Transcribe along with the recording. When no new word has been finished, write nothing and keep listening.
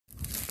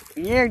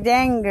You're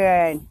dang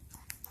good.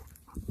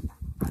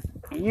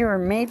 You were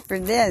made for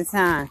this,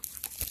 huh?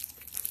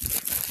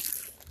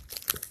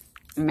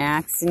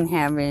 Mac's in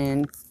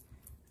heaven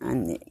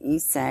on the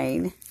east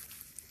side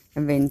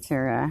of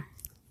Ventura,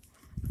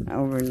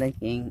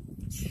 overlooking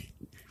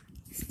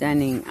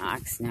stunning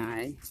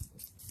Oxnard.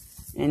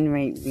 And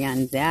right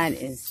beyond that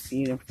is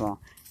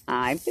beautiful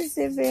High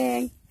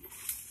Pacific.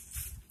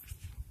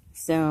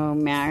 So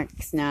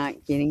Mac's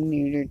not getting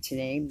neutered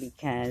today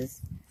because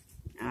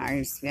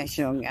our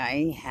special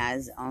guy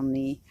has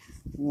only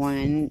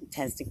one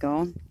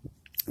testicle,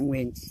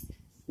 which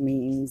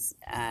means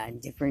a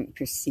different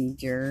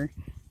procedure,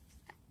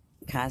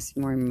 costs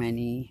more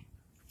money.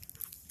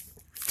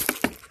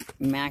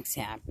 Mac's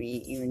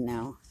happy, even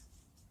though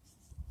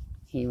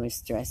he was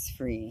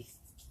stress-free.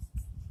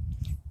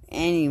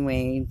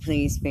 Anyway,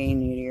 please spay and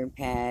neuter your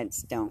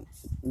pets. Don't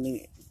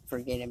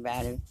forget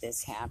about it if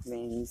this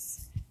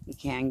happens. You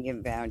can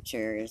get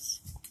vouchers.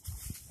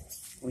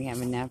 We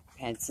have enough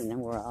pets in the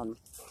world.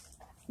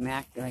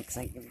 Mac looks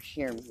like a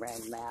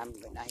purebred lab,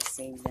 but I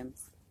saved him.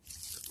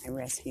 I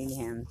rescued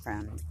him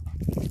from...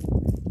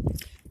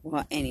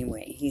 Well,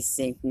 anyway, he's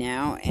safe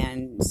now,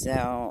 and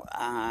so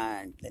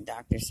the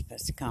doctor's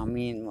supposed to call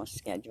me and we'll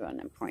schedule an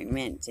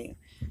appointment to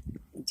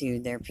do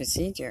their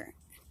procedure.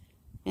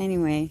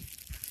 Anyway,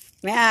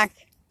 Mac,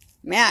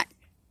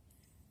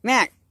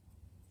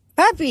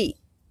 puppy!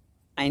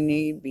 I knew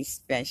you'd be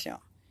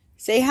special.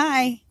 Say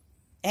hi.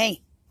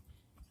 Hey.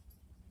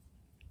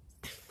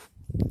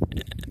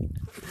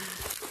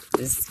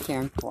 This is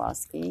Karen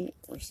Kowalski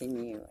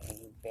wishing you a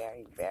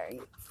very,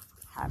 very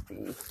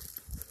happy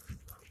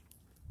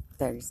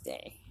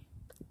Thursday.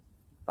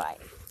 Bye.